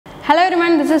Hello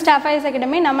everyone, this is Taf Ias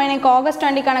Academy. நம்ம இன்னைக்கு August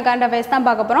 20 கான கரண்ட் அஃபேர்ஸ் தான்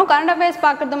பார்க்க போறோம். கரண்ட் அஃபேர்ஸ்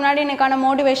பார்க்கிறதுக்கு முன்னாடி இன்னைக்கான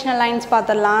மோட்டிவேஷனல் லைன்ஸ்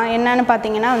பார்த்துடலாம். என்னன்னு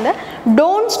பார்த்தீங்கன்னா வந்து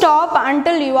don't stop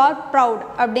until you are proud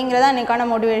அப்படிங்கறத இன்னைக்கான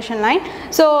motivation line.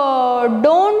 So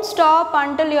don't stop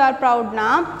until you are proudனா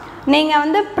நீங்க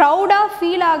வந்து ப்ரௌடா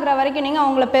ஃபீல் ஆகுற வரைக்கும் நீங்க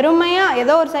உங்களை பெருமையா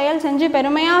ஏதோ ஒரு செயல் செஞ்சு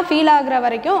பெருமையா ஃபீல் ஆகுற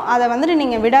வரைக்கும் அதை வந்து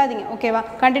நீங்க விடாதீங்க. ஓகேவா?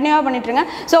 கண்டினியூவா பண்ணிட்டுருங்க.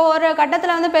 ஸோ ஒரு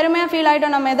கட்டத்தில் வந்து பெருமையா ஃபீல்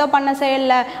ஆகிட்டோம் நம்ம ஏதோ பண்ண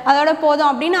செயலில் அதோட போதும்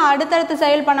அப்படின்னு அடுத்தடுத்து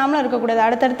செயல் பண்ணாமலும் இருக்கக்கூடாது.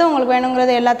 அடுத்தடுத்து உங்களுக்கு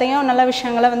வேணுங்கிறது எல்லாத்தையும் நல்ல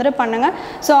விஷயங்களை வந்துட்டு பண்ணுங்க.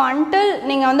 ஸோ அன்டில்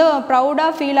நீங்கள் வந்து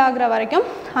ப்ரௌடாக ஃபீல் ஆகுற வரைக்கும்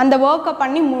அந்த ஒர்க்கை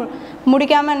பண்ணி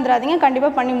முடிக்காமல் இருந்துடாதீங்க.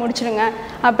 கண்டிப்பாக பண்ணி முடிச்சிடுங்க.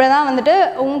 அப்படி தான் வந்துட்டு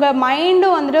உங்கள்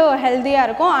மைண்டும் வந்துட்டு ஹெல்த்தியாக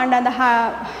இருக்கும். அண்ட் அந்த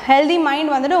ஹெல்தி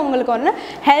மைண்ட் வந்துட்டு உங்களுக்கு வந்து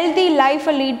ஹெல்தி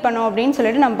லைஃப்பை லீட் பண்ணும் அப்படின்னு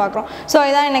சொல்லிட்டு நம்ம பார்க்குறோம். ஸோ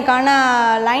இதான் எனக்கான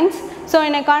லைன்ஸ். ஸோ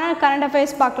எனக்கான கரண்ட்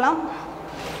அஃபேர்ஸ் பார்க்கலாம்.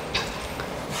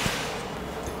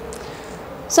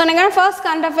 ஸோ எனக்கான first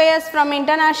current affairs from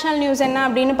international news என்ன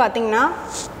அப்படின்னு பார்த்தீங்கன்னா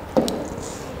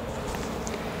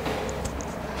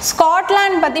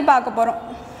ஸ்காட்லாண்ட் பற்றி பார்க்க போகிறோம்.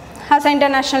 as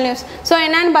international news. So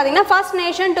என்னன்னு பார்த்தீங்கன்னா first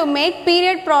nation to make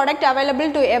period product available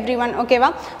to everyone. ஓகேவா?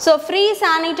 So free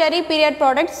sanitary period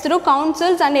products through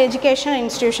councils and educational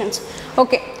institutions.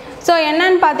 Okay. So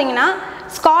என்னன்னு பார்த்தீங்கன்னா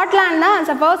ஸ்காட்லாண்ட் தான்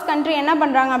as a first country என்ன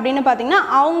பண்ணுறாங்க அப்படின்னு பார்த்தீங்கன்னா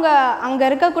அவங்க அங்கே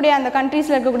இருக்கக்கூடிய அந்த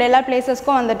கண்ட்ரீஸில் இருக்கக்கூடிய எல்லா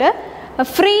பிளேசஸ்க்கும் வந்துட்டு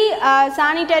ஃப்ரீ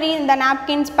சானிட்டரி இந்த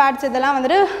நாப்கின்ஸ் பேட்ஸ் இதெல்லாம்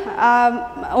வந்துட்டு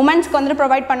உமன்ஸ்க்கு வந்துட்டு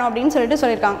ப்ரொவைட் பண்ணோம் அப்படின்னு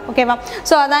சொல்லியிருக்காங்க. ஓகேவா?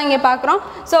 ஸோ அதான் இங்கே பார்க்குறோம்.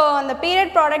 ஸோ அந்த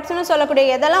பீரியட் ப்ராடக்ட்ஸ்னு சொல்லக்கூடிய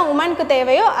எதெல்லாம் உமனுக்கு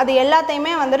தேவையோ அது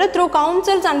எல்லாத்தையுமே வந்துட்டு through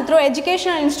councils and through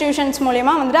educational institutions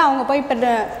மூலிமா வந்துட்டு அவங்க போய்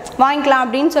வாங்கிக்கலாம்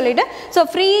அப்படின்னு சொல்லிட்டு ஸோ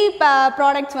ஃப்ரீ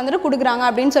ப்ராடக்ட்ஸ் வந்துட்டு கொடுக்குறாங்க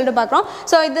அப்படின்னு சொல்லிட்டு பார்க்குறோம்.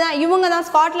 ஸோ இதுதான் இவங்க தான்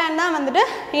ஸ்காட்லாண்ட் தான் வந்துட்டு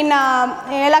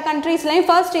எல்லா கண்ட்ரீஸ்லையும்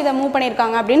ஃபர்ஸ்ட் இதை மூவ்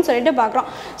பண்ணியிருக்காங்க அப்படின்னு சொல்லிட்டு பார்க்குறோம்.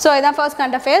 ஸோ இதான் ஃபர்ஸ்ட்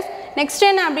கரண்ட் அஃபேர்ஸ். நெக்ஸ்ட்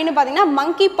என்ன அப்படின்னு பார்த்தீங்கன்னா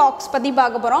மங்கி பாக்ஸ் பற்றி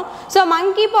பார்க்க போகிறோம். ஸோ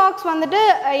மங்கி பாக்ஸ் வந்துட்டு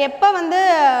எப்போ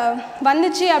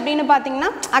வந்துச்சு அப்படின்னு பார்த்தீங்கன்னா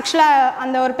ஆக்சுவலாக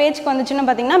அந்த ஒரு பேஜ்க்கு வந்துச்சுன்னு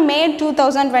பார்த்தீங்கன்னா மே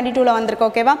 2022 வந்திருக்கு.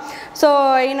 ஓகேவா? So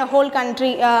in whole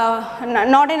country,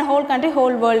 not in whole country,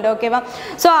 whole world. ஓகேவா?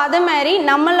 ஸோ அதுமாதிரி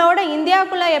நம்மளோட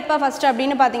இந்தியாவுக்குள்ளே எப்போ ஃபஸ்ட்டு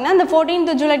அப்படின்னு பார்த்தீங்கன்னா இந்த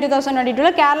 14th July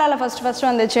 2022 கேரளாவில் ஃபஸ்ட்டு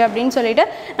வந்துச்சு அப்படின்னு சொல்லிட்டு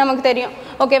நமக்கு தெரியும்.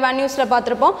 ஓகேவா? நியூஸில்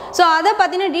பார்த்துருப்போம். ஸோ அதை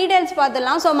பற்றின டீட்டெயில்ஸ்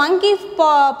பார்த்துடலாம். ஸோ மங்கி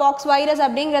பாக்ஸ் வைரஸ்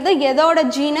அப்படிங்கிறது எதோட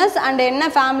ஜீனஸ் அண்ட் என்ன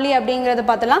ஃபேமிலி அப்படிங்கிறத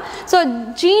பார்த்துலாம். ஸோ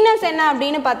ஜீனஸ் என்ன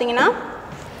அப்படின்னு பார்த்தீங்கன்னா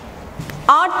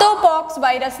ஆர்த்தோபாக்ஸ்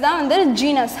வைரஸ் தான் வந்து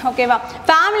ஜீனஸ். ஓகேவா?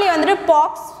 ஃபேமிலி வந்துட்டு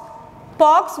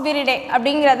பாக்ஸ் விரிடே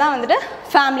அப்படிங்கிறது தான் வந்துட்டு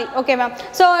ஃபேமிலி. ஓகேவா?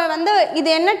 ஸோ வந்து இது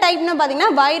என்ன டைப்னு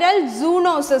பார்த்தீங்கன்னா வைரல்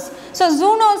ஜூனோசிஸ். ஸோ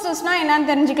ஜூனோசிஸ்னால் என்னன்னு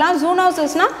தெரிஞ்சுக்கலாம்.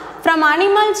 ஜூனோசிஸ்னால் ஃப்ரம்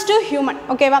அனிமல்ஸ் டு ஹியூமன்.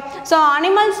 ஓகேவா? ஸோ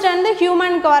அனிமல்ஸ்லேருந்து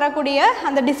ஹியூமனுக்கு வரக்கூடிய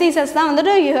அந்த டிசீசஸ் தான்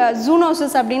வந்துட்டு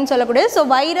ஜூனோசிஸ் அப்படின்னு சொல்லக்கூடிய ஸோ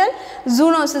வைரல்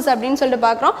ஜூனோசிஸ் அப்படின்னு சொல்லிட்டு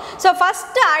பார்க்குறோம். So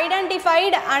first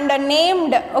identified and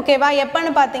named ஓகேவா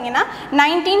எப்போன்னு பார்த்தீங்கன்னா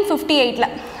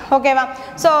 1958. ஓகேவா?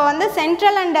 ஸோ வந்து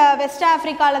சென்ட்ரல் அண்ட் வெஸ்ட்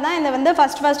ஆஃப்ரிக்காவில் தான் இதை வந்து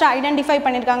ஃபஸ்ட்டு ஐடென்டிஃபை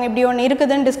பண்ணியிருக்காங்க. இப்படி ஒன்று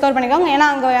இருக்குதுன்னு டிஸ்கவர் பண்ணியிருக்காங்க. ஏன்னா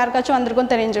அங்கே யாருக்காச்சும்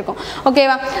வந்திருக்கும் தெரிஞ்சிருக்கும்.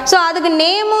 ஓகேவா? ஸோ அதுக்கு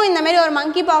நேமும் இந்தமாரி ஒரு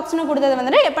மங்கி பாக்ஸ்னு கொடுத்தது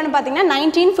வந்துட்டு எப்போன்னு பார்த்தீங்கன்னா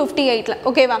 1958.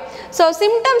 ஓகேவா? ஸோ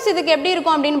சிம்டம்ஸ் இதுக்கு எப்படி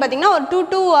இருக்கும் அப்படின்னு பார்த்தீங்கன்னா ஒரு 2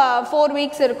 to 4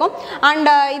 weeks இருக்கும். அண்ட்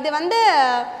இது வந்து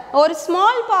ஒரு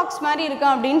ஸ்மால் பாக்ஸ் மாதிரி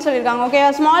இருக்கும் அப்படின்னு சொல்லியிருக்காங்க. ஓகே,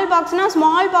 ஸ்மால்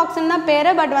பாக்ஸ்ன்னு தான் பேர்.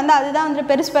 பட் வந்து அதுதான் வந்து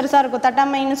பெருசாக இருக்கும்.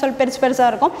 தட்டமைன்னு சொல்லி பெருசாக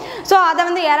இருக்கும். ஸோ அதை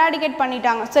வந்து எராடிகேட்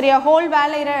பண்ணிட்டாங்க. சரியா? ஹோல்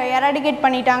வேலை எராடிகேட்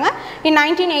பண்ணிட்டாங்க.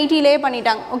 1980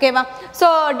 பண்ணிட்டாங்க. ஓகேவா? So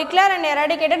declare and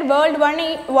eradicated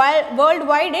world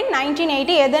wide இன்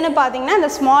 1980. எதுன்னு பார்த்தீங்கன்னா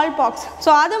இந்த ஸ்மால் பாக்ஸ்.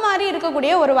 ஸோ அது மாதிரி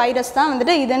இருக்கக்கூடிய ஒரு வைரஸ் தான்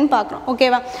வந்துட்டு இதுன்னு பார்க்குறோம்.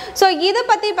 ஓகேவா? ஸோ இதை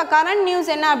பற்றி இப்போ கரண்ட்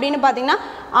நியூஸ் என்ன அப்படின்னு பார்த்தீங்கன்னா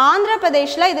ஆந்திர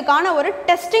பிரதேஷில் இதுக்கான ஒரு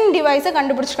டெஸ்டிங் டிவைஸை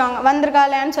கண்டுபிடிச்சிருக்காங்க. வந்திருக்கா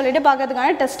இல்லையான்னு சொல்லிட்டு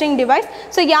பார்க்கறதுக்கான டெஸ்டிங் டிவைஸ்.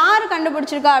 ஸோ யார்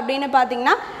கண்டுபிடிச்சிருக்கா அப்படின்னு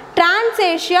பார்த்தீங்கன்னா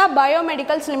டிரான்ஸ்ஏஷியா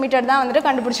பயோமெடிக்கல்ஸ் லிமிடெட் தான் வந்துட்டு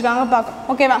கண்டுபிடிச்சிருக்காங்க பார்க்கும்.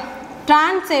 ஓகேவா?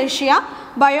 டிரான்ஸ்ஏஷியா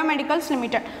பயோமெடிக்கல்ஸ்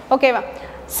லிமிடெட். ஓகேவா?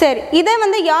 சரி, இதை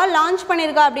வந்து யார் லான்ச்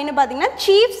பண்ணியிருக்கா அப்படின்னு பார்த்தீங்கன்னா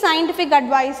chief scientific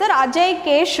advisor Ajay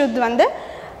K ஷுத் வந்து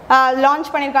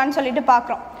லான்ச் பண்ணியிருக்கான்னு சொல்லிட்டு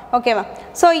பார்க்குறோம். ஓகேவா?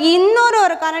 ஸோ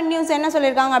இன்னொரு கரண்ட் நியூஸ் என்ன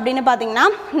சொல்லியிருக்காங்க அப்படின்னு பார்த்தீங்கன்னா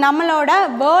நம்மளோட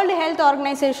world health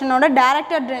ஆர்கனைசேஷனோட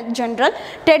director general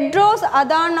Tedros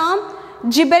Adhanom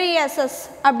ஜிப்ரியேசஸ்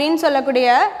அப்படின்னு சொல்லக்கூடிய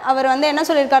அவர் வந்து என்ன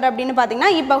சொல்லியிருக்காரு அப்படின்னு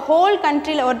பார்த்தீங்கன்னா இப்போ ஹோல்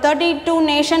கண்ட்ரியில் ஒரு 32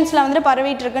 நேஷன்ஸில் வந்து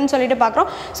பரவிட்டு இருக்குன்னு சொல்லிட்டு பார்க்குறோம்.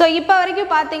 ஸோ இப்போ வரைக்கும்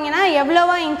பார்த்தீங்கன்னா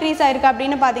எவ்வளோவா இன்க்ரீஸ் ஆயிருக்கு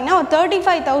அப்படின்னு பார்த்தீங்கன்னா ஒரு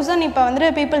 35,000 இப்போ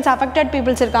வந்து அஃபெக்டட்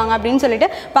பீப்புள்ஸ் இருக்காங்க அப்படின்னு சொல்லிட்டு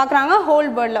பார்க்குறாங்க ஹோல்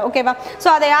வேர்ல்டில். ஓகேவா? ஸோ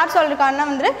அதை யார் சொல்லியிருக்காருன்னா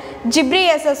வந்துட்டு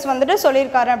ஜிப்ரியேசஸ் வந்துட்டு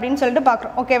சொல்லியிருக்காரு அப்படின்னு சொல்லிட்டு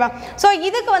பார்க்குறோம். ஓகேவா? ஸோ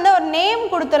இதுக்கு வந்து ஒரு நேம்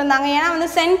கொடுத்துருந்தாங்க. ஏன்னா வந்து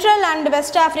சென்ட்ரல் அண்ட்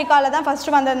வெஸ்ட் ஆஃப்ரிக்காவில் தான்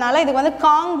ஃபஸ்ட்டு வந்ததுனால இதுக்கு வந்து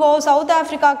காங்கோ, சவுத்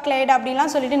ஆஃப்ரிக்கா கிளேட்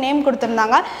அப்படின்லாம் சொல்லிட்டு நேம் கொடுத்துருந்தாங்க.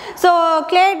 ஸோ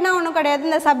கிளேட்னா ஒன்றும் கிடையாது,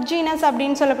 இந்த சப்ஜீனஸ்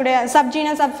அப்படின்னு சொல்லக்கூடிய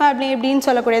சப்ஜீனஸ் சப்ஃபேமிலி அப்படின்னு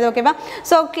சொல்லக்கூடியது. ஓகேவா?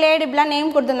 ஸோ கிளேட் இப்படிலாம்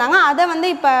நேம் கொடுத்துருந்தாங்க. அதை வந்து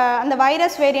இப்போ அந்த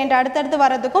வைரஸ் வேரியண்ட் அடுத்தடுத்து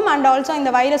வரதுக்கும் அண்ட் ஆல்சோ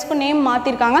இந்த வைரஸ்க்கும் நேம்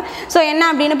மாற்றிருக்காங்க. ஸோ என்ன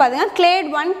அப்படின்னு பார்த்தீங்கன்னா கிளேட்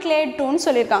 1 கிளேட் 2ன்னு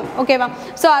சொல்லியிருக்காங்க. ஓகேவா?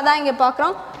 ஸோ அதான் இங்கே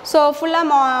பார்க்குறோம். ஸோ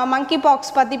ஃபுல்லாக மங்கி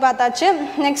பாக்ஸ் பற்றி பார்த்தாச்சு.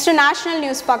 நெக்ஸ்ட்டு நேஷ்னல்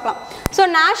நியூஸ் பார்க்கலாம். ஸோ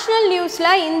நேஷ்னல்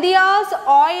நியூஸில் இந்தியாஸ்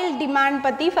ஆயில் டிமாண்ட்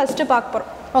பற்றி ஃபஸ்ட்டு பார்க்க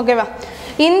போகிறோம். ஓகேவா?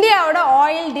 இந்தியாவோட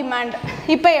ஆயில் டிமாண்ட்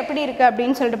இப்போ எப்படி இருக்குது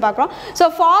அப்படின்னு சொல்லிட்டு பார்க்குறோம். So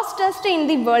fastest in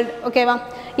the world. ஓகேவா?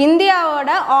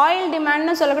 இந்தியாவோட ஆயில்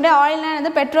டிமாண்ட்னு சொல்லக்கூடிய ஆயில்னால்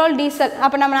வந்து பெட்ரோல் டீசல்.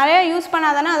 அப்போ நம்ம நிறையா யூஸ்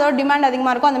பண்ணாதானே அதோட டிமாண்ட்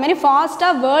அதிகமாக இருக்கும். அந்தமாதிரி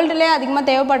ஃபாஸ்ட்டாக வேர்ல்டுலேயே அதிகமாக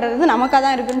தேவைப்படுறது நமக்காக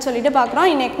தான் இருக்குதுன்னு சொல்லிட்டு பார்க்குறோம்.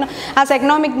 as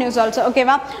economic news also.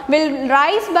 ஓகேவா? will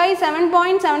rise by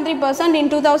 7.73% in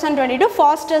 2022,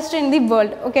 fastest in the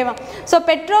world. ஓகேவா? ஸோ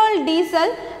பெட்ரோல்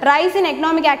டீசல் ரைஸ் இன்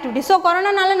எக்கனாமிக் ஆக்டிவிட்டி. ஸோ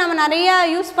கொரோனானால நம்ம நிறையா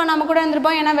யூஸ் பண்ணாமல் கூட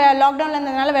இருந்திருப்போம், ஏன்னா லாக்டவுனில்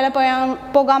இருந்ததுனால வெளில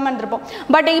போகாமல் இருந்திருப்போம்.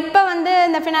 பட் இப்போ வந்து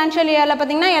இந்த ஃபினான்ஷியல் இயரில்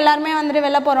பார்த்திங்கன்னா எல்லாருமே வந்துட்டு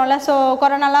வெளில போகிறோம்ல. ஸோ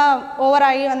கொரோனாலாம் ஓவர்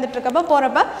ஆகி வந்துட்டுருக்கப்போ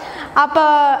போகிறப்ப அப்போ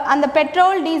அந்த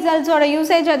பெட்ரோல் டீசல்ஸோட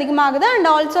யூசேஜ் அதிகமாகுது அண்ட்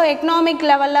ஆல்சோ எக்கனாமிக்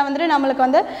லெவலில் வந்துட்டு நம்மளுக்கு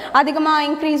வந்து அதிகமாக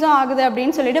இன்க்ரீஸும் ஆகுது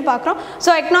அப்படின்னு சொல்லிட்டு பார்க்குறோம்.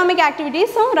 ஸோ எக்கனாமிக்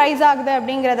ஆக்டிவிட்டீஸும் ரைஸ் ஆகுது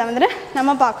அப்படிங்கிறத வந்துட்டு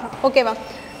நம்ம பார்க்குறோம். ஓகேவா?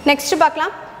 நெக்ஸ்ட்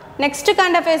பார்க்கலாம். நெக்ஸ்ட்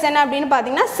கரண்ட் அஃபேர்ஸ் என்ன அப்படின்னு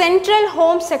பார்த்தீங்கன்னா central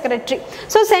home secretary.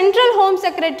 So central home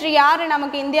secretary யார்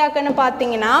நமக்கு இந்தியாவுக்குன்னு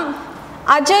பார்த்தீங்கன்னா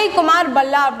அஜய் குமார்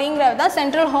பல்லா அப்படிங்கிறது தான்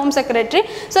சென்ட்ரல் ஹோம் செக்ரட்டரி.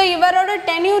 ஸோ இவரோட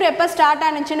டென்யூர் எப்போ ஸ்டார்ட்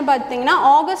ஆனிச்சுன்னு பார்த்தீங்கன்னா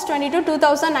August 22,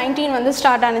 2019 வந்து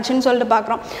ஸ்டார்ட் ஆனிச்சுன்னு சொல்லிட்டு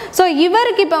பார்க்குறோம். ஸோ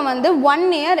இவருக்கு இப்போ வந்து 1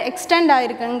 year எக்ஸ்டெண்ட்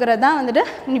ஆகிருக்குங்கிறது தான் வந்துட்டு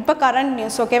இப்போ கரண்ட்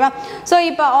நியூஸ். ஓகேவா? ஸோ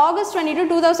இப்போ August 22,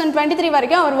 2023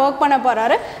 வரைக்கும் அவர் ஒர்க் பண்ண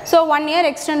போகிறாரு. ஸோ 1 year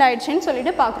எக்ஸ்டெண்ட் ஆகிடுச்சின்னு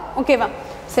சொல்லிட்டு பார்க்குறோம். ஓகேவா?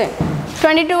 சரி,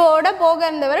 22ஓட போக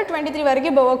இருந்தவர் 23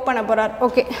 வரைக்கும் இப்போ ஒர்க் பண்ண போகிறார்.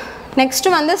 ஓகே,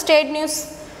 நெக்ஸ்ட்டு வந்து ஸ்டேட் நியூஸ்.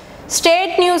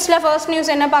 ஸ்டேட் நியூஸில் ஃபர்ஸ்ட்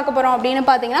நியூஸ் என்ன பார்க்க போகிறோம் அப்படின்னு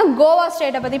பார்த்தீங்கன்னா கோவா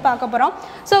ஸ்டேட்டை பற்றி பார்க்க போகிறோம்.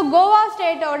 ஸோ கோவா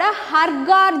ஸ்டேட்டோட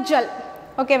ஹர்கார் ஜல்.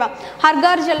 ஓகேவா?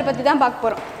 ஹர்கார் ஜல் பற்றி தான் பார்க்க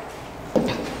போகிறோம்.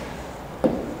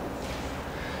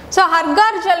 ஸோ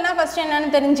ஹர்கார் ஜல்னா ஃபஸ்ட்டு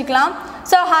என்னென்னு தெரிஞ்சுக்கலாம்.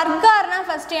 ஸோ ஹர்கார்னா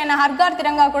ஃபஸ்ட்டு என்ன, ஹர்கார்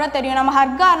திரங்கா கூட தெரியும் நம்ம.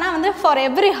 ஹர்கார்னா வந்து ஃபார்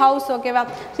எவ்ரி ஹவுஸ். ஓகேவா?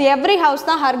 ஸோ எவ்ரி ஹவுஸ்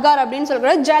தான் ஹர்கார் அப்படின்னு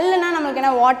சொல்லக்கூடாது. ஜல்லுனா நம்மளுக்கு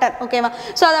என்ன, வாட்டர். ஓகேவா?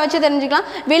 ஸோ அதை வச்சு தெரிஞ்சுக்கலாம்.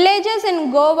 வில்லேஜஸ் இன்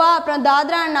கோவா, அப்புறம்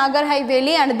Dadra and Nagar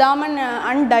Haveli and Daman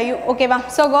and Diu. ஓகேவா?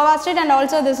 So Goa state and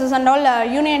also this is and all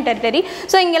union territory.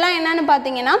 So இங்கெல்லாம் என்னென்னு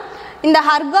பார்த்தீங்கன்னா இந்த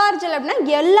ஹர்கார் ஜல்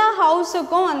அப்படின்னா எல்லா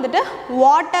ஹவுஸுக்கும் வந்துட்டு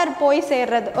வாட்டர் போய்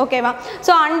சேர்றது. ஓகேவா?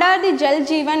 So under the Jal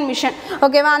Jeevan mission.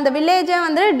 ஓகேவா? அந்த வில்லேஜை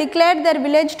வந்து declare Dhar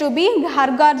village to be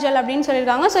ஹர்கார் Jal அப்படின்னு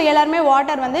சொல்லியிருக்காங்க. ஸோ எல்லாருமே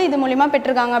வாட்டர் வந்து இது மூலிமா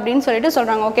பெற்றிருக்காங்க அப்படின்னு சொல்லிட்டு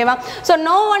சொல்கிறாங்க. ஓகேவா? So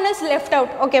no one is left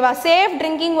out. ஓகேவா? சேஃப்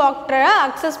ட்ரிங்கிங் வாட்டரை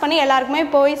அக்சஸ் பண்ணி எல்லாருக்குமே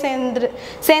போய்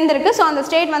சேர்ந்துருக்கு. ஸோ அந்த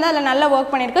ஸ்டேட் வந்து அதில் நல்லா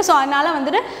ஒர்க் பண்ணியிருக்கு. ஸோ அதனால்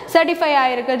வந்துட்டு சர்டிஃபை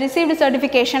ஆகிருக்கு, ரிசீவ்டு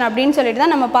சர்டிஃபிகேஷன் அப்படின்னு சொல்லிட்டு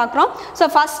தான் நம்ம பார்க்குறோம்.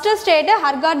 ஸோ ஃபஸ்ட்டு ஸ்டேட்டு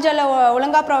ஹர்கார் ஜல்லை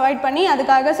ஒழுங்காக ப்ரொவைட் பண்ணி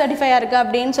அதுக்காக சர்டிஃபை ஆயிருக்கு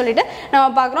அப்படின்னு சொல்லிட்டு நம்ம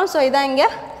பார்க்குறோம். ஸோ இதான் இங்கே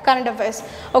கரண்ட் அஃபேர்ஸ்.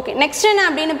 ஓகே, நெக்ஸ்ட் என்ன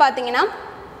அப்படின்னு பார்த்தீங்கன்னா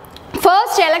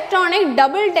first electronic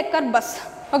double decker bus.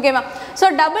 ஓகேவா? ஸோ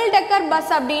டபுள் டெக்கர்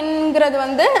பஸ் அப்படிங்கிறது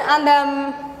வந்து அந்த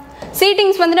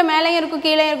சீட்டிங்ஸ் வந்துட்டு மேலேயும் இருக்கும்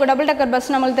கீழே இருக்கும். டபுள் டெக்கர் பஸ்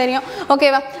நம்மளுக்கு தெரியும்.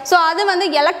 ஓகேவா? ஸோ அது வந்து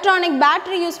எலக்ட்ரானிக்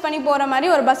பேட்டரி யூஸ் பண்ணி போகிற மாதிரி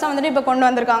ஒரு பஸ்ஸை வந்துட்டு இப்போ கொண்டு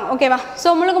வந்திருக்காங்க. ஓகேவா? ஸோ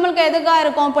முழுக்க எதுக்காக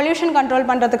இருக்கும், பொல்யூஷன் கண்ட்ரோல்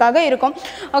பண்ணுறதுக்காக இருக்கும்.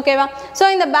 ஓகேவா? ஸோ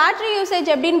இந்த பேட்டரி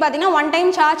யூசேஜ் எப்படின்னு பார்த்தீங்கன்னா 1 time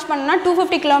சார்ஜ் பண்ணால்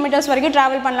 250 kilometers வரைக்கும்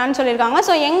ட்ராவல் பண்ணலான்னு சொல்லியிருக்காங்க.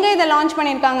 ஸோ எங்கே இதை லான்ச்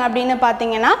பண்ணியிருக்காங்க அப்படின்னு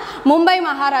பார்த்தீங்கன்னா மும்பை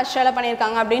மகாராஷ்டிராவில்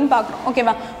பண்ணியிருக்காங்க அப்படின்னு பார்க்குறோம்.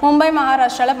 ஓகேவா? மும்பை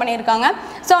மகாராஷ்டிராவில் பண்ணியிருக்காங்க.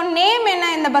 ஸோ நேம்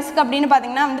என்ன இந்த பஸ்ஸுக்கு அப்படின்னு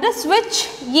பார்த்தீங்கன்னா வந்துட்டு ஸ்விட்ச்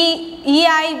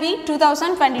EIV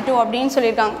 2022 அப்படின்னு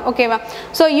சொல்லியிருக்காங்க. ஓகேவா?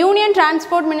 So union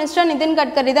transport minister Nitin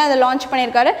Gadkari தான் இதை லான்ச்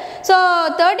பண்ணியிருக்காரு. So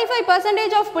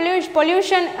 35% of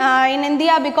pollution in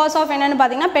India because of என்னென்னு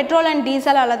பார்த்தீங்கன்னா பெட்ரோல் அண்ட்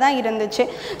டீசலால் தான் இருந்துச்சு.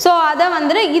 ஸோ அதை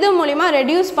வந்துட்டு இது மூலிமா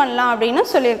ரெடியூஸ் பண்ணலாம் அப்படின்னு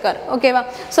சொல்லியிருக்காரு. ஓகேவா?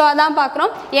 ஸோ அதான்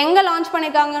பார்க்குறோம். எங்கே லான்ச்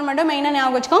பண்ணியிருக்காங்கன்னு மட்டும் மெயினாக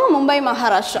ஞாபகம் வச்சுக்கோங்க, Mumbai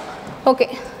Maharashtra. Okay,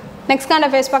 next current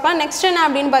affairs பார்க்கலாம். நெக்ஸ்ட் என்ன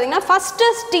அப்படின்னு பார்த்தீங்கன்னா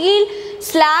first steel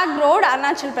slack road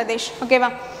Arunachal Pradesh.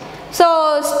 ஓகேவா? ஸோ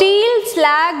ஸ்டீல்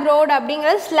ஸ்லாக் ரோடு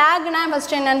அப்படிங்கிறது ஸ்லாக்னா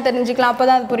ஃபஸ்ட்டு என்னென்னு தெரிஞ்சுக்கலாம், அப்போ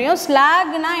தான் அது புரியும்.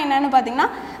 ஸ்லாக்னா என்னென்னு பார்த்தீங்கன்னா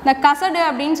இந்த கசடு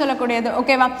அப்படின்னு சொல்லக்கூடியது.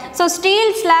 ஓகேவா? ஸோ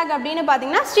ஸ்டீல் ஸ்லாக் அப்படின்னு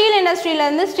பார்த்தீங்கன்னா ஸ்டீல்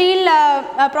இண்டஸ்ட்ரியிலேருந்து ஸ்டீல்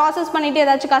ப்ராசஸ் பண்ணிவிட்டு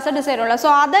ஏதாச்சும் கசடு செய்கிறோம்ல, ஸோ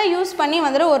அதை யூஸ் பண்ணி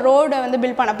வந்துட்டு ஒரு ரோடை வந்து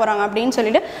பில்ட் பண்ண போகிறாங்க அப்படின்னு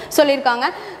சொல்லிட்டு சொல்லியிருக்காங்க.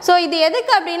 ஸோ இது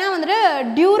எதுக்கு அப்படின்னா வந்துட்டு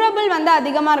டியூரபிள் வந்து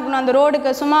அதிகமாக இருக்கணும் அந்த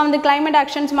ரோடுக்கு. சும்மா வந்து கிளைமேட்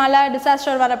ஆக்ஷன்ஸ் மேலே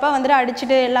டிசாஸ்டர் வரப்போ வந்துட்டு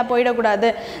அடிச்சுட்டு எல்லாம் போயிடக்கூடாது.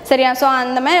 சரியா? ஸோ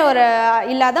அந்த மாதிரி ஒரு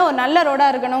இல்லாத ஒரு நல்ல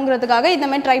ரோடாக இருக்கணுங்கிறதுக்காக இந்த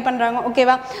மாதிரி ட்ரை பண்ணுறாங்க.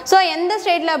 ஓகேவா? ஸோ எந்த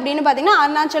ஸ்டேட்டில் அப்படின்னு பார்த்தீங்கன்னா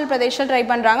அருணாச்சல் பிரதேஷில் ட்ரை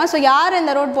பண்ணுறாங்க. ஸோ யார்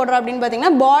இந்த ரோட் போடுறோம் அப்படின்னு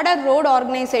பார்த்தீங்கன்னா border road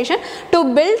organization to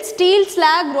build steel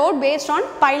slag road based on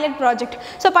pilot project.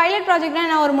 So pilot project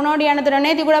na ஒரு முன்னோடியான திட்டம்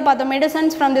நேத்தி கூட பார்த்தோம்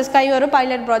medicines from the sky ஒரு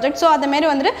pilot project. So அதே மாதிரி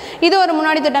வந்து இது ஒரு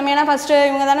முன்னோடி திட்டம் ஏன்னா ஃபர்ஸ்ட்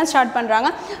இவங்க தான ஸ்டார்ட் பண்றாங்க.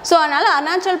 ஸோ அதனால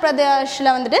அருணாச்சல் பிரதேஷ்ல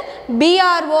வந்துட்டு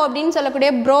BRO அப்படின்னு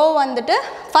சொல்லக்கூடிய ப்ரோ வந்துட்டு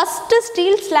ஃபர்ஸ்ட்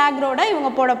ஸ்டீல் ஸ்லாக் ரோட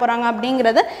இவங்க போட போறாங்க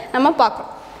அப்படிங்கறத நம்ம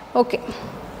பார்க்கறோம். ஓகே,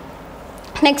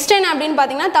 நெக்ஸ்ட் என்ன அப்படின்னு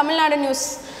பார்த்தீங்கன்னா தமிழ்நாடு நியூஸ்.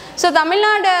 ஸோ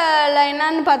தமிழ்நாட்டில்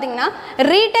என்னன்னு பார்த்தீங்கன்னா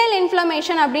ரீட்டைல்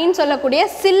இன்ஃப்ளமேஷன் அப்படின்னு சொல்லக்கூடிய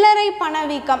சில்லறை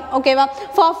பணவீக்கம் ஓகேவா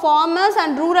for farmers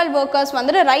and rural workers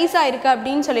வந்துட்டு ரைஸ் ஆயிருக்கு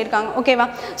அப்படின்னு சொல்லியிருக்காங்க ஓகேவா.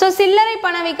 ஸோ சில்லறை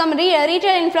பணவீக்கம்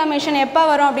ரீட்டைல் இன்ஃப்ளமேஷன் எப்போ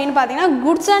வரும் அப்படின்னு பார்த்தீங்கன்னா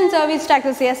goods and service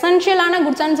taxes எசென்ஷியலான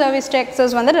goods and service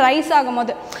taxes வந்துட்டு ரைஸ்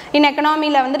ஆகும்போது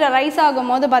எக்கனாமியில் வந்துட்டு ரைஸ்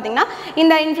ஆகும்போது பார்த்தீங்கன்னா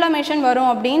இந்த இன்ஃப்ளமேஷன் வரும்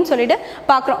அப்படின்னு சொல்லிட்டு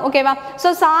பார்க்குறோம் ஓகேவா.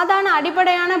 ஸோ சாதாரண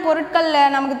அடிப்படையான பொருட்கள்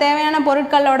நமக்கு தேவையான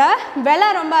பொருட்களோட விலை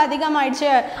ரொம்ப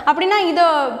அதிகமாகிடுச்சு அப்படின்னா இது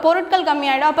பொருட்கள்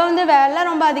கம்மியாயிடும் அப்போ வந்து விலை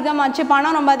ரொம்ப அதிகமாச்சு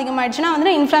பணம் ரொம்ப அதிகமாகிடுச்சுன்னா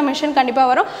வந்து இன்ஃப்ளமேஷன் கண்டிப்பாக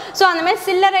வரும். ஸோ அந்த மாதிரி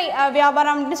சில்லறை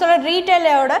வியாபாரம் அப்படின்னு சொல்ல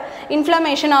ரீட்டைலோட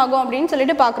இன்ஃப்ளமேஷன் ஆகும் அப்படின்னு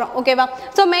சொல்லிட்டு பார்க்குறோம் ஓகேவா.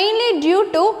 So mainly due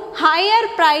to higher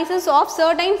prices of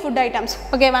certain food items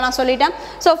ஓகேவா நான் சொல்லிட்டேன்.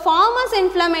 So farmers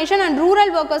inflammation and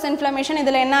rural workers inflammation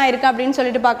இதில் என்ன இருக்குது அப்படின்னு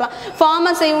சொல்லிட்டு பார்க்கலாம்.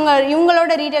 ஃபார்மர்ஸ்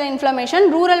இவங்களோட retail inflammation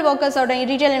rural ஒர்க்கர்ஸோட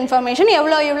retail inflammation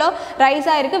எவ்வளோ ரைஸ்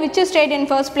ஆயிருக்கு which state in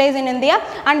first place in India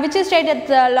and which state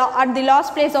at the last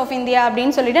place of India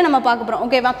அப்படின்னு சொல்லிட்டு நம்ம பார்க்க போகிறோம்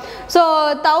ஓகேவா. ஸோ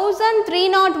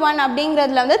 1301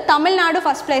 அப்படிங்கிறதுல வந்து தமிழ்நாடு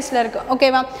ஃபர்ஸ்ட் பிளேஸில் இருக்குது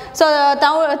ஓகேவா. ஸோ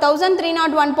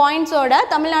 1301 பாயிண்ட்ஸோட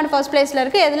தமிழ்நாடு ஃபர்ஸ்ட் பிளேஸில்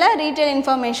இருக்குது எதில் retail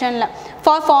இன்ஃபர்மேஷனில்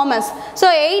for farmers. So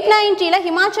 890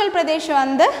 Himachal Pradesh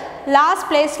வந்து லாஸ்ட்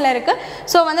பிளேஸில் இருக்குது.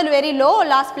 ஸோ வந்து வெரி லோ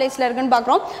லாஸ்ட் பிளேஸில் இருக்குன்னு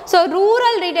பார்க்குறோம். ஸோ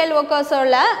ரூரல் ரீட்டைல்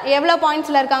ஒர்க்கர்ஸோட எவ்வளோ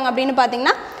பாயிண்ட்ஸில் இருக்காங்க அப்படின்னு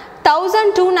பார்த்தீங்கன்னா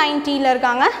 1290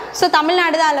 இருக்காங்க. ஸோ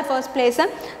தமிழ்நாடு தான் அதில் first place.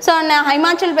 So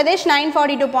Himachal Pradesh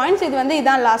 942 points இது வந்து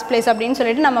இதான் லாஸ்ட் பிளேஸ் அப்படின்னு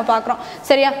சொல்லிட்டு நம்ம பார்க்குறோம்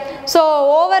சரியா. ஸோ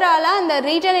ஓவராலாக இந்த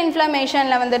ரீட்டைல்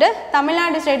இன்ஃப்ளமேஷனில் வந்துட்டு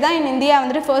தமிழ்நாடு ஸ்டேட் தான் இந்தியா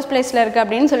வந்துட்டு ஃபர்ஸ்ட் பிளேஸில் இருக்குது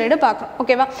அப்படின்னு சொல்லிட்டு பார்க்குறோம்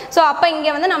ஓகேவா. ஸோ அப்போ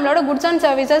இங்கே வந்து நம்மளோட குட்ஸ் அண்ட்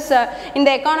சர்வீசஸ் இந்த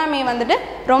எக்கானமி வந்துட்டு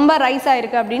ரொம்ப ரைஸ்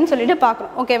ஆகிருக்கு அப்படின்னு சொல்லிட்டு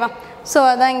பார்க்குறோம் ஓகேவா. ஸோ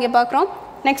அதான் இங்கே பார்க்குறோம்.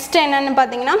 நெக்ஸ்ட் என்னென்னு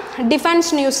பார்த்தீங்கன்னா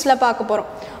டிஃபென்ஸ் நியூஸில் பார்க்க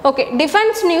போகிறோம். ஓகே,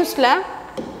 டிஃபென்ஸ் நியூஸில்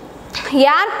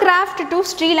ஏர்கிராஃப்ட் டு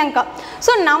ஸ்ரீலங்கா.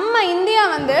 ஸோ நம்ம இந்தியா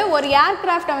வந்து ஒரு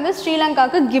ஏர்கிராஃப்டை வந்து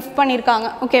ஸ்ரீலங்காவுக்கு கிஃப்ட் பண்ணியிருக்காங்க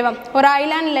ஓகேவா. ஒரு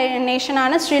ஐலாண்ட்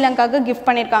நேஷனான ஸ்ரீலங்காவுக்கு கிஃப்ட்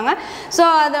பண்ணியிருக்காங்க. ஸோ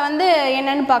அதை வந்து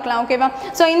என்னென்னு பார்க்கலாம் ஓகேவா.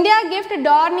 So India gift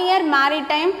Dornier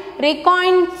maritime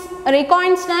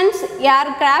ரிகான்ஸ்டன்ஸ்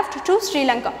aircraft to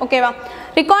Sri Lanka ஓகேவா.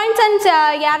 ரிகான்சன்ஸ்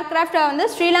ஏர்கிராஃப்டை வந்து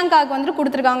ஸ்ரீலங்காவுக்கு வந்து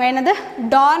கொடுத்துருக்காங்க என்னது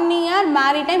Dornier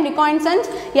maritime ரிகான்சன்ஸ்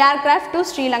aircraft to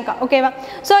Sri Lanka ஓகேவா.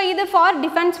 ஸோ இது ஃபார்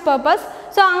டிஃபென்ஸ் பர்பஸ்.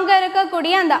 ஸோ அங்கே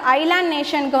இருக்கக்கூடிய அந்த ஐலாண்ட்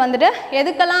நேஷனுக்கு வந்துட்டு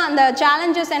எதுக்கெல்லாம் அந்த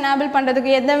சேலஞ்சஸ் எனேபிள்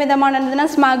பண்ணுறதுக்கு எந்த விதமானதுன்னா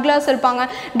ஸ்மக்லர்ஸ் இருப்பாங்க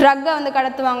ட்ரக்கை வந்து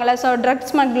கடத்துவாங்கள்ல. ஸோ ட்ரக்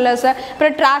ஸ்மக்லர்ஸ்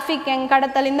அப்புறம் டிராஃபிக்கிங்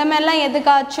கடத்தல் இந்த மாதிரிலாம்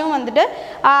எதுக்காச்சும் வந்துட்டு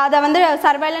அதை வந்து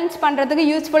சர்வைலன்ஸ் பண்ணுறதுக்கு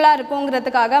யூஸ்ஃபுல்லாக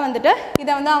இருக்குங்கிறதுக்காக வந்துட்டு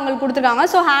இதை வந்து அவங்களுக்கு கொடுத்துருக்காங்க.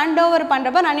 ஸோ ஹேண்ட் ஓவர்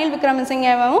பண்ணுறப்ப ரணில்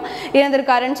விக்ரமசிங்கவும்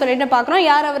இருந்திருக்காருன்னு சொல்லிட்டு பார்க்குறோம்.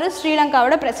 யார் அவர்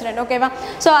ஸ்ரீலங்காவோட பிரசிடென்ட் ஓகேவா.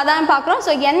 ஸோ அதான் பார்க்குறோம்.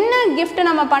 ஸோ என்ன கிஃப்ட்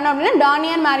நம்ம பண்ணோம் அப்படின்னா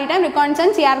டார்னியர் மேரிடைம்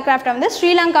ரிகான்சன்ஸ் ஏர்கிராஃப்டை வந்து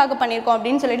ஸ்ரீலங்காவுக்கு பண்ணியிருக்கோம்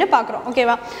அப்படின்னு சொல்லிட்டு பார்க்குறோம்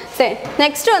ஓகேவா. சரி,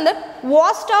 நெக்ஸ்ட் வந்து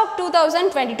வாஸ்டாக்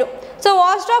 2022. ஸோ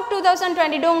வாஸ்டாக்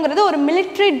 2022ங்கிறது ஒரு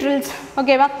மிலிட்ரி ட்ரில்ஸ்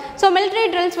ஓகேவா. ஸோ மிலிட்ரி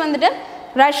ட்ரில்ஸ் வந்துட்டு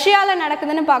ரஷ்யாவில்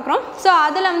நடக்குதுன்னு பார்க்குறோம். ஸோ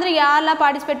அதில் வந்து யாரெல்லாம்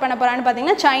பார்ட்டிசிபேட் பண்ண போகிறான்னு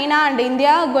பார்த்தீங்கன்னா China and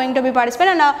India going to be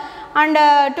participate and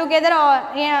together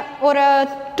ஒரு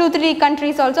 2-3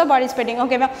 countries also participating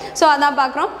ஓகேவா. ஸோ அதான்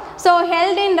பார்க்குறோம். So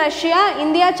held in Russia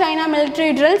India China military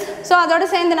drills. So அதோட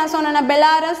சேர்ந்து நான் சொன்னேன்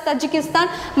Belarus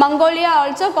Tajikistan Mongolia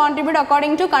also contribute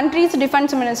according to countries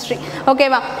defence ministry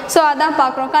ஓகேவா. So அதான்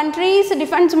பார்க்குறோம். கண்ட்ரீஸ்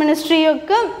டிஃபென்ஸ்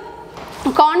மினிஸ்ட்ரிக்கு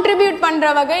கான்ட்ரிபியூட் பண்ணுற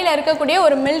வகையில் இருக்கக்கூடிய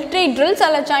ஒரு மிலிட்ரி ட்ரில்ஸ்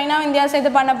அதில் சைனா இந்தியா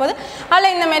சேர்த்து பண்ண போது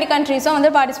அதில் இந்த மாதிரி கண்ட்ரீஸும்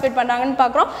வந்து பார்ட்டிசிபேட் பண்ணுறாங்கன்னு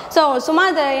பார்க்குறோம். ஸோ சும்மா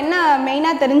அதை என்ன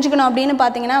மெயினாக தெரிஞ்சுக்கணும் அப்படின்னு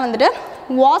பார்த்தீங்கன்னா வந்துட்டு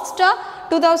வாஸ்டா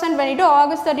 2022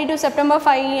 ஆகஸ்ட் 32 செப்டம்பர்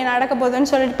 5 நடக்க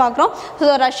போகுதுன்னு சொல்லிட்டு பார்க்குறோம். ஸோ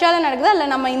ரஷ்யாவில் நடக்குது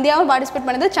அதில் நம்ம இந்தியாவும் பார்ட்டிசிபேட்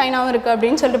பண்ணுறது சைனாவும் இருக்குது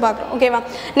அப்படின்னு சொல்லிட்டு பார்க்குறோம் ஓகேவா.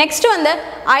 நெக்ஸ்ட் வந்து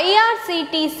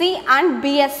IRCTC அண்ட்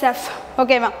BSF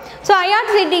ஓகேவா. ஸோ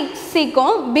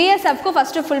IRCTCக்கும் BSFக்கும்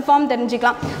ஃபஸ்ட்டு ஃபுல் ஃபார்ம்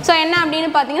தெரிஞ்சுக்கலாம். ஸோ என்ன அப்படின்னு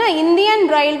பார்த்தீங்கன்னா Indian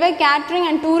railway catering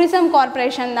and tourism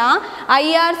corporation தான்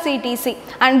IRCTC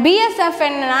அண்ட் BSF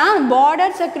என்னன்னா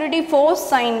பார்டர் செக்யூரிட்டி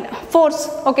ஃபோர்ஸ்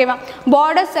ஓகேவா.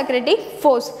 பார்டர் செக்யூரிட்டி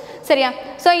ஃபோர்ஸ் சரியா.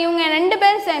 ஸோ இவங்க 2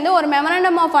 பேர் சேர்ந்து ஒரு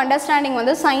மெமரண்டம் ஆஃப் அண்டர்ஸ்டாண்டிங்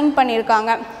வந்து சைன்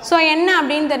பண்ணியிருக்காங்க. ஸோ என்ன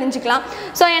அப்படின்னு தெரிஞ்சுக்கலாம்.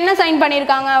 ஸோ என்ன சைன்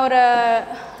பண்ணியிருக்காங்க ஒரு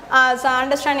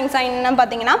அண்டர்ஸ்டாண்டிங் சைன் என்ன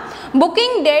பார்த்தீங்கன்னா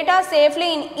புக்கிங் டேட்டா சேஃப்லி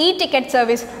இன் இ-டிக்கெட்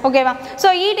சர்வீஸ் ஓகேவா. ஸோ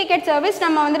இ-டிக்கெட் சர்வீஸ்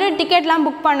நம்ம வந்துட்டு டிக்கெட்லாம்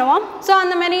புக் பண்ணுவோம். ஸோ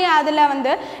அந்த மாதிரி அதில்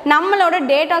வந்து நம்மளோட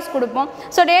டேட்டாஸ் கொடுப்போம்.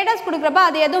 ஸோ டேட்டாஸ் கொடுக்குறப்ப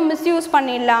அது எதுவும் மிஸ்யூஸ்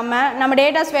பண்ணிடலாமல் நம்ம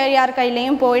டேட்டாஸ் வேறு யார்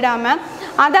கையிலையும் போயிடாமல்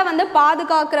அதை வந்து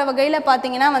பாதுகாக்கிற வகையில்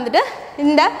பார்த்தீங்கன்னா வந்துட்டு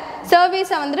இந்த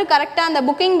சர்வீஸை வந்துட்டு கரெக்டாக அந்த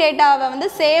புக்கிங் டேட்டாவை வந்து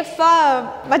சேஃபாக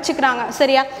வச்சுக்கிறாங்க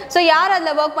சரியா. ஸோ யார்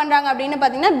அதில் ஒர்க் பண்ணுறாங்க அப்படின்னு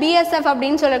பார்த்தீங்கன்னா பிஎஸ்எஃப்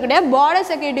அப்படின்னு சொல்லக்கூடிய பார்டர்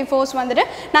செக்யூரிட்டி ஃபோர்ஸ் வந்துட்டு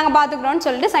நாங்கள் பார்த்துக்குறோன்னு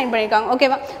சொல்லிட்டு சைன் பண்ணியிருக்காங்க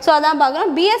ஓகேவா. ஸோ அதான்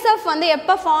பார்க்குறோம். பிஎஸ்எஃப் வந்து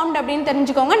எப்போ ஃபார்ம்டு அப்படின்னு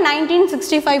தெரிஞ்சுக்கோங்க,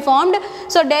 1965 ஃபார்ம்டு.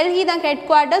 ஸோ டெல்லி தான் head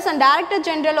quarters and director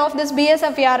general of this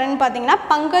BSF யாருன்னு பார்த்தீங்கன்னா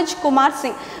பங்கஜ் குமார்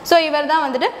சிங். ஸோ இவர் தான்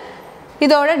வந்துட்டு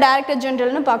இதோட டைரக்டர்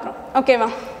ஜெனரல்னு பார்க்குறோம் ஓகேவா.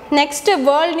 நெக்ஸ்ட்டு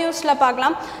வேர்ல்டு நியூஸில்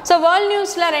பார்க்கலாம். ஸோ வேர்ல்டு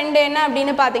நியூஸில் ரெண்டு என்ன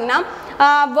அப்படின்னு பார்த்தீங்கன்னா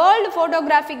world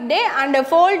photographic day and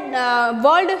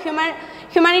world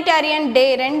humanitarian டே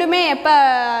ரெண்டுமே எப்போ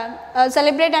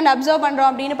செலிப்ரேட் அண்ட் அப்சர்வ் பண்ணுறோம்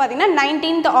அப்படின்னு பார்த்தீங்கன்னா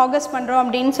 19th ஆகஸ்ட் பண்ணுறோம்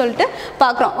அப்படின்னு சொல்லிட்டு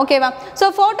பார்க்குறோம் ஓகேவா. ஸோ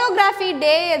ஃபோட்டோகிராஃபி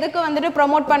டே எதுக்கு வந்துட்டு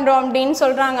ப்ரொமோட் பண்ணுறோம் அப்படின்னு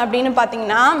சொல்கிறாங்க அப்படின்னு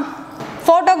பார்த்தீங்கன்னா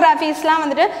ஃபோட்டோகிராஃபிஸ்லாம்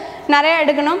வந்துட்டு நிறைய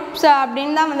எடுக்கணும் ஸோ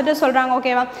அப்படின்னு தான் வந்துட்டு சொல்கிறாங்க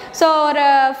ஓகேவா. ஸோ ஒரு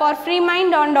for free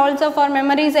mind and also for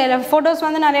memories photos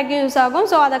வந்து நிறைய யூஸ் ஆகும்.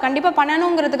 ஸோ அதை கண்டிப்பாக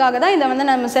பண்ணணுங்கிறதுக்காக தான் இதை வந்து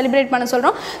நம்ம செலிப்ரேட் பண்ண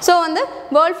சொல்கிறோம். ஸோ வந்து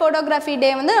வேர்ல்டு ஃபோட்டோகிராஃபி டே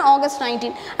வந்து ஆகஸ்ட்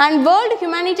 19 அண்ட் வேர்ல்டு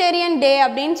ஹியூமனிடேரியன் டே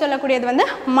அப்படின்னு சொல்லக்கூடியது வந்து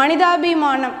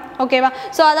மனிதாபிமானம் ஓகேவா.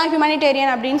 ஸோ அதான்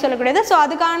ஹியூமனிடேரியன் அப்படின்னு சொல்லக்கூடியது. ஸோ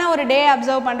அதுக்கான ஒரு டே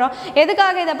அப்சர்வ் பண்ணுறோம்.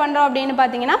 எதுக்காக இதை பண்ணுறோம் அப்படின்னு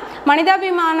பார்த்தீங்கன்னா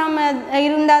மனிதாபிமானம்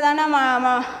இருந்தால் தானே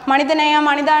மனிதநேயம்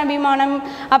மனிதாபிமானம்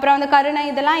அப்புறம் வந்து கருணை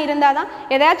இதெல்லாம் இருந்தால் தான்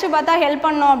எதாச்சும் பார்த்தா ஹெல்ப்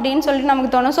பண்ணணும் அப்படின்னு சொல்லிட்டு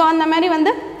நமக்கு தோணும். ஸோ அந்த மாதிரி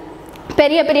வந்து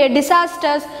பெரிய பெரிய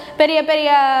டிசாஸ்டர்ஸ் பெரிய பெரிய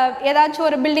ஏதாச்சும்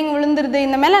ஒரு பில்டிங் விழுந்துருது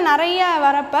இந்த மேலே நிறைய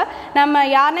வரப்போ நம்ம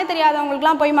யாருனே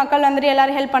தெரியாதவங்களுக்குலாம் போய் மக்கள் வந்துட்டு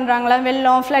எல்லோரும் ஹெல்ப் பண்ணுறாங்களே,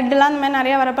 வெள்ளம் ஃப்ளட்லாம் அந்த மாதிரி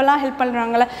நிறைய வரப்பெல்லாம் ஹெல்ப்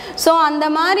பண்ணுறாங்களே. ஸோ அந்த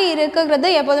மாதிரி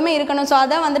இருக்கிறது எப்போதுமே இருக்கணும். ஸோ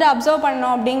அதை வந்துட்டு அப்சர்வ்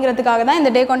பண்ணணும் அப்படிங்கிறதுக்காக தான்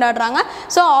இந்த டே கொண்டாடுறாங்க.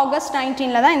 ஸோ ஆகஸ்ட்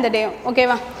 19 தான் இந்த டே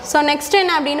ஓகேவா. ஸோ நெக்ஸ்ட்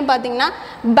என்ன அப்படின்னு பார்த்தீங்கன்னா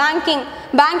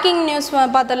பேங்கிங் நியூஸ்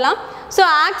பார்த்துடலாம். ஸோ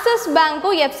ஆக்சிஸ்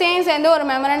பேங்க்கும் எஃப்சிஐயும் சேர்ந்து ஒரு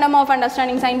மெமரண்டம் ஆஃப்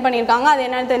அண்டர்ஸ்டாண்டிங் சைன் பண்ணியிருக்காங்க. அது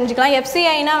என்னென்னு தெரிஞ்சுக்கலாம்.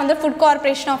 எஃப்சிஐனா வந்து food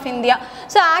corporation of India.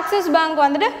 So axis bank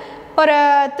வந்துட்டு ஒரு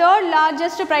 3rd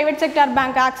largest private sector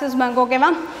bank axis bank ஓகேவா.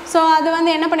 ஸோ அது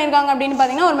வந்து என்ன பண்ணியிருக்காங்க அப்படின்னு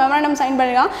பார்த்தீங்கன்னா ஒரு மெமரண்டம் சைன்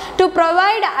பண்ணியிருக்காங்க to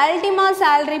provide Ultima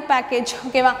salary package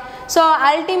ஓகேவா. ஸோ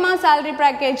அல்டிமா சேலரி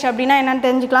பேக்கேஜ் அப்படின்னா என்னென்னு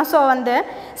தெரிஞ்சுக்கலாம். ஸோ வந்து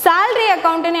சேலரி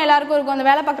அக்கௌண்ட்டுன்னு எல்லாருக்கும் இருக்கும். அந்த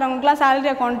வேலை பார்க்குறவங்களுக்குலாம்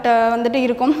சேலரி அக்கௌண்ட்டு வந்துட்டு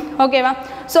இருக்கும் ஓகேவா.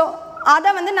 ஸோ அதை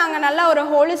வந்து நாங்கள் நல்லா ஒரு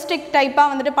ஹோலிஸ்டிக் டைப்பாக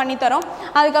வந்துட்டு பண்ணித்தரோம்.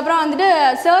 அதுக்கப்புறம் வந்துட்டு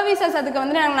சர்வீசஸ் அதுக்கு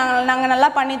வந்துட்டு நாங்கள் நல்லா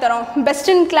பண்ணித்தரோம். பெஸ்ட்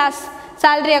இன் கிளாஸ்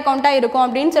சேலரி அக்கௌண்ட்டாக இருக்கும்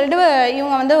அப்படின்னு சொல்லிட்டு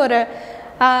இவங்க வந்து ஒரு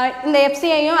இந்த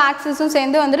எஃப்சிஐயும் ஆக்சிஸும்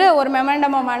சேர்ந்து வந்துட்டு ஒரு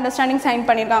மெமரண்டம் ஆஃப் அண்டர்ஸ்டாண்டிங் சைன்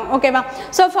பண்ணியிருக்காங்க ஓகேவா.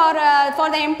 So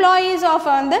for the employees of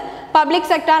வந்து public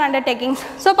sector undertakings.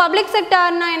 So public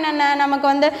செக்டார்னால் என்னென்ன நமக்கு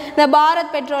வந்து இந்த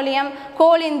பாரத் பெட்ரோலியம்,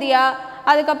 கோல் இந்தியா,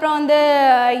 அதுக்கப்புறம் வந்து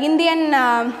Indian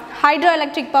hydro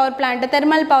electric power plant,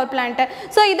 thermal power plant.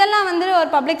 So இதெல்லாம் வந்துட்டு ஒரு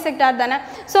பப்ளிக் செக்டார் தானே.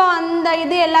 ஸோ அந்த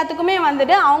இது எல்லாத்துக்குமே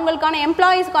வந்துட்டு அவங்களுக்கான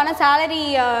எம்ப்ளாயீஸ்க்கான சேலரி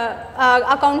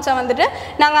அக்கௌண்ட்ஸை வந்துட்டு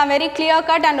நாங்கள் very clear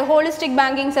cut and holistic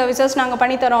banking services நாங்கள்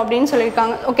பண்ணித்தரோம் அப்படின்னு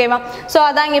சொல்லியிருக்காங்க ஓகேவா. ஸோ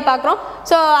அதான் இங்கே பார்க்குறோம்.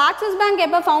 ஸோ ஆக்சிஸ் பேங்க்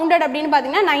எப்போ ஃபவுண்டட் அப்படின்னு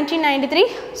பார்த்தீங்கன்னா 1993.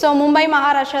 ஸோ மும்பை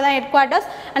மகாராஷ்டிரா தான் head quarters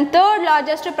and 3rd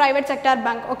largest private sector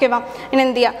bank ஓகேவா இன்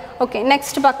இந்தியா. ஓகே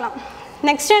நெக்ஸ்ட் பார்க்கலாம்.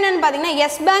 நெக்ஸ்ட் என்னென்னு பார்த்தீங்கன்னா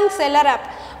எஸ் பேங்க் செல்லர் ஆப்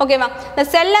ஓகேவா. இந்த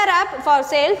seller app for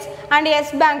sales and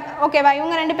S bank ஓகேவா.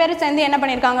 இவங்க ரெண்டு பேரும் சேர்ந்து என்ன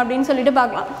பண்ணியிருக்காங்க அப்படின்னு சொல்லிட்டு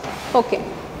பார்க்கலாம். Okay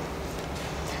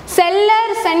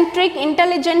seller centric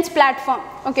intelligence platform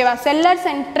ஓகேவா. செல்லர்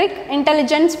சென்ட்ரிக்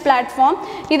இன்டெலிஜென்ஸ் பிளாட்ஃபார்ம்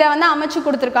இதை வந்து அமைச்சு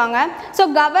கொடுத்துருக்காங்க. ஸோ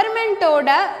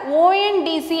கவர்மெண்ட்டோட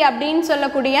ஓஎன்டிசி அப்படின்னு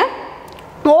சொல்லக்கூடிய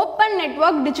ஓப்பன்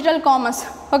நெட்வொர்க் டிஜிட்டல் காமர்ஸ்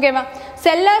ஓகேவா.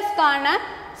 செல்லர்ஸ்க்கான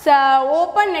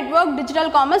open network digital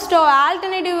commerce so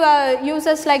alternative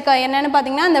users like என்னென்னு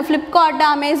பார்த்தீங்கன்னா இந்த ஃப்ளிப்கார்ட்,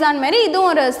 அமேசான் மாதிரி இதுவும்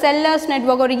ஒரு செல்லர்ஸ்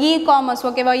நெட்வொர்க், ஒரு இ காமர்ஸ்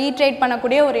ஓகேவா, இ ட்ரேட்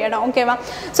பண்ணக்கூடிய ஒரு இடம் ஓகேவா.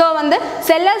 ஸோ வந்து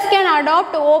sellers can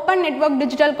adapt open network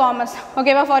digital commerce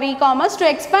ஓகேவா for e commerce to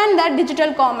expand that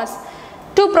digital commerce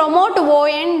to promote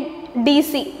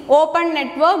ONDC open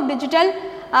network digital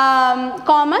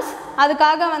commerce.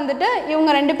 அதுக்காக வந்துட்டு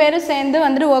இவங்க ரெண்டு பேரும் சேர்ந்து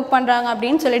வந்துட்டு ஒர்க் பண்ணுறாங்க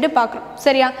அப்படின்னு சொல்லிட்டு பார்க்குறோம்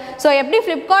சரியா. ஸோ எப்படி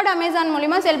ஃப்ளிப்கார்ட், அமேசான்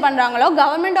மூலிமா செல் பண்ணுறாங்களோ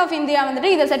கவர்மெண்ட் ஆஃப் இந்தியா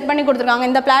வந்துட்டு இதை செட் பண்ணி கொடுத்துருக்காங்க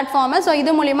இந்த பிளாட்ஃபார்மை. ஸோ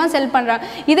இது மூலிமா செல் பண்ணுறாங்க.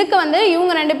 இதுக்கு வந்து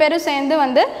இவங்க ரெண்டு பேரும் சேர்ந்து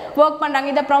வந்து ஒர்க் பண்ணுறாங்க,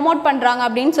 இதை ப்ரொமோட் பண்ணுறாங்க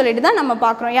அப்படின்னு சொல்லிட்டு தான் நம்ம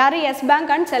பார்க்குறோம். யார்? S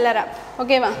bank and seller app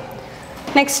ஓகேவா.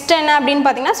 நெக்ஸ்ட் என்ன அப்படின்னு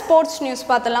பார்த்தீங்கன்னா ஸ்போர்ட்ஸ் நியூஸ்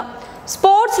பார்த்துலாம்.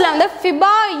 ஸ்போர்ட்ஸில் வந்து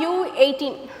FIBA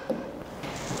U18.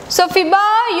 So FIBA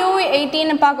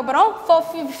U18 பார்க்க போகிறோம்.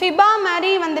 FIBA மாதிரி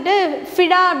வந்துட்டு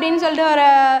FIDA அப்படின்னு சொல்லிட்டு ஒரு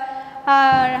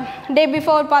டே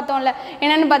பிஃபோர் பார்த்தோம்ல,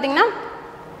 என்னென்னு பார்த்தீங்கன்னா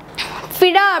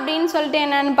FIDA அப்படின்னு சொல்லிட்டு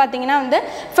என்னன்னு பார்த்தீங்கன்னா வந்து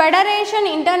federation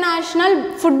international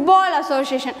football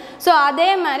association. So அதே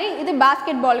மாதிரி இது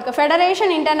பேஸ்கெட் பாலுக்கு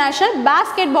ஃபெடரேஷன் இன்டர்நேஷ்னல்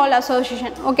பேஸ்கெட் பால்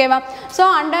அசோசியேஷன். ஓகேவா? So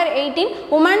under 18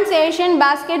 women's Asian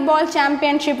basket பால்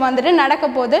சாம்பியன்ஷிப் வந்துட்டு நடக்க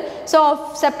போகுது. ஸோ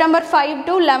செப்டம்பர் 5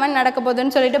 to 11 நடக்க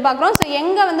போகுதுன்னு சொல்லிட்டு பார்க்குறோம். ஸோ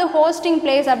எங்கே வந்து ஹோஸ்டிங்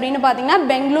பிளேஸ் அப்படின்னு பார்த்தீங்கன்னா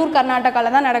பெங்களூர்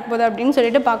கர்நாடகாவில் தான் நடக்க போகுது அப்படின்னு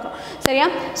சொல்லிட்டு பார்க்குறோம். சரியா?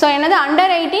 ஸோ என்னது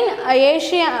அண்டர் 18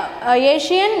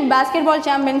 ஏஷியன் பேஸ்கெட் பால்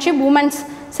சாம்பியன்ஷிப் உமன்ஸ்.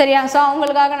 சரியா? ஸோ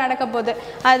அவங்களுக்காக நடக்க போகுது,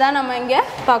 அதுதான் நம்ம இங்கே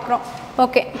பார்க்குறோம்.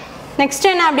 ஓகே, நெக்ஸ்ட்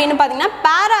என்ன அப்படின்னு பார்த்தீங்கன்னா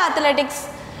பேரா அத்லெட்டிக்ஸ்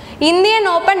இந்தியன்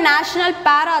ஓப்பன் நேஷனல்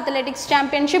பேரா அத்லெட்டிக்ஸ்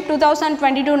சாம்பியன்ஷிப்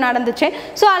 2022 நடந்துச்சு.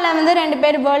 ஸோ அதில் வந்து 2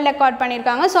 பேர் வேர்ல்டு ரெக்கார்ட்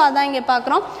பண்ணியிருக்காங்க. ஸோ அதான் இங்கே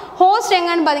பார்க்குறோம். ஹோஸ்ட்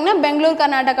எங்கன்னு பார்த்தீங்கன்னா பெங்களூர்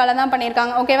கர்நாடகாவில் தான்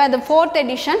பண்ணியிருக்காங்க. ஓகேவா? இது 4th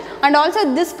edition. And also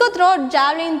disco throw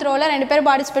javelin த்ரோவில் 2 பேர்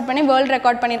பார்ட்டிசிபேட் பண்ணி வேர்ல்டு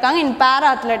ரெக்கார்ட் பண்ணியிருக்காங்க இன் பேரா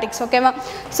அத்லெட்டிக்ஸ். ஓகேவா?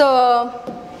 ஸோ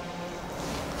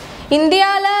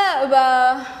இந்தியாவில்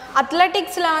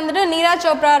அத்லெட்டிக்ஸில் வந்துட்டு நீரஜ்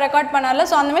சோப்ரா ரெக்கார்ட் பண்ணார்ல,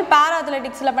 ஸோ அந்தமாதிரி பேரா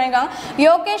அத்லெட்டிக்ஸில் பண்ணியிருக்காங்க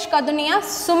யோகேஷ் கதுனியா,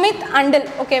 சுமித் அண்டில்.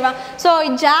 ஓகேவா? ஸோ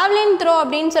ஜாவ்லின் த்ரோ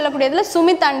அப்படின்னு சொல்லக்கூடியதில்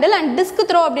Sumit until and disk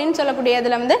throw அப்படின்னு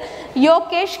சொல்லக்கூடியதில் வந்து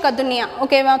யோகேஷ் கதுனியா.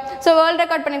 ஓகேவா? ஸோ வேர்ல்டு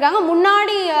ரெக்கார்ட் பண்ணியிருக்காங்க.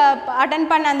 முன்னாடி அட்டன்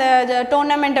பண்ண அந்த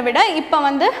டோர்னமெண்ட்டை விட இப்போ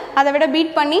வந்து அதை விட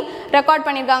பீட் பண்ணி ரெக்கார்ட்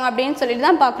பண்ணியிருக்காங்க அப்படின்னு சொல்லிட்டு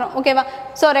தான் பார்க்குறோம். ஓகேவா?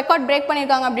 ஸோ ரெக்கார்ட் பிரேக்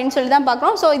பண்ணியிருக்காங்க அப்படின்னு சொல்லி தான்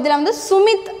பார்க்குறோம். ஸோ இதில் வந்து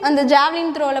சுமித் அந்த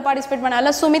ஜாவ்லின் த்ரோவில் பார்ட்டிசிபேட்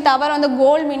பண்ணால சுமித் அவர் வந்து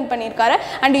கோல்டு வின் பண்ணியிருக்காரு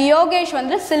அண்ட் யோகேஷ்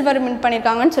வந்து சில்வர் வின்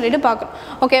பண்ணியிருக்காங்கன்னு சொல்லிட்டு பார்க்குறோம்.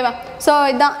 ஓகேவா? ஸோ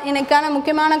இதுதான் எனக்கான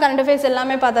முக்கியமான கரண்ட் அஃபேர்ஸ்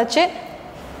எல்லாமே பார்த்தாச்சு.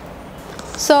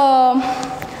 So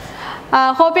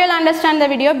hope you'll understand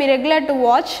the video, be regular to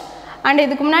watch. And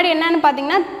இதுக்கு முன்னாடி என்னென்னு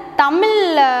பார்த்தீங்கன்னா தமிழ்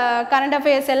கரண்ட்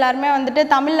அஃபேர்ஸ் எல்லாருமே வந்துட்டு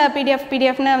தமிழில்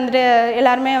பிடிஎஃப்னு வந்துட்டு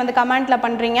எல்லாருமே வந்து கமெண்ட்டில்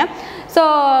பண்ணுறீங்க. ஸோ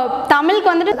தமிழுக்கு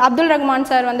வந்துட்டு அப்துல் ரஹ்மான்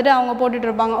சார் வந்துட்டு அவங்க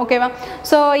போட்டுட்ருப்பாங்க. ஓகேவா?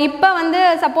 ஸோ இப்போ வந்து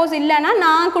சப்போஸ் இல்லைன்னா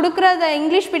நான் கொடுக்குறத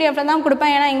இங்கிலீஷ் பிடிஎஃப்பில் தான்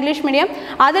கொடுப்பேன், ஏன்னா இங்கிலீஷ் மீடியம்.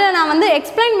 அதில் நான் வந்து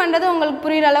எக்ஸ்பிளைன் பண்ணுறது உங்களுக்கு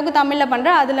புரிகிற அளவுக்கு தமிழில்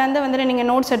பண்ணுறேன். அதுலேருந்து வந்துட்டு நீங்கள்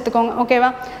நோட்ஸ் எடுத்துக்கோங்க.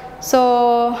 ஓகேவா? So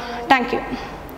thank you.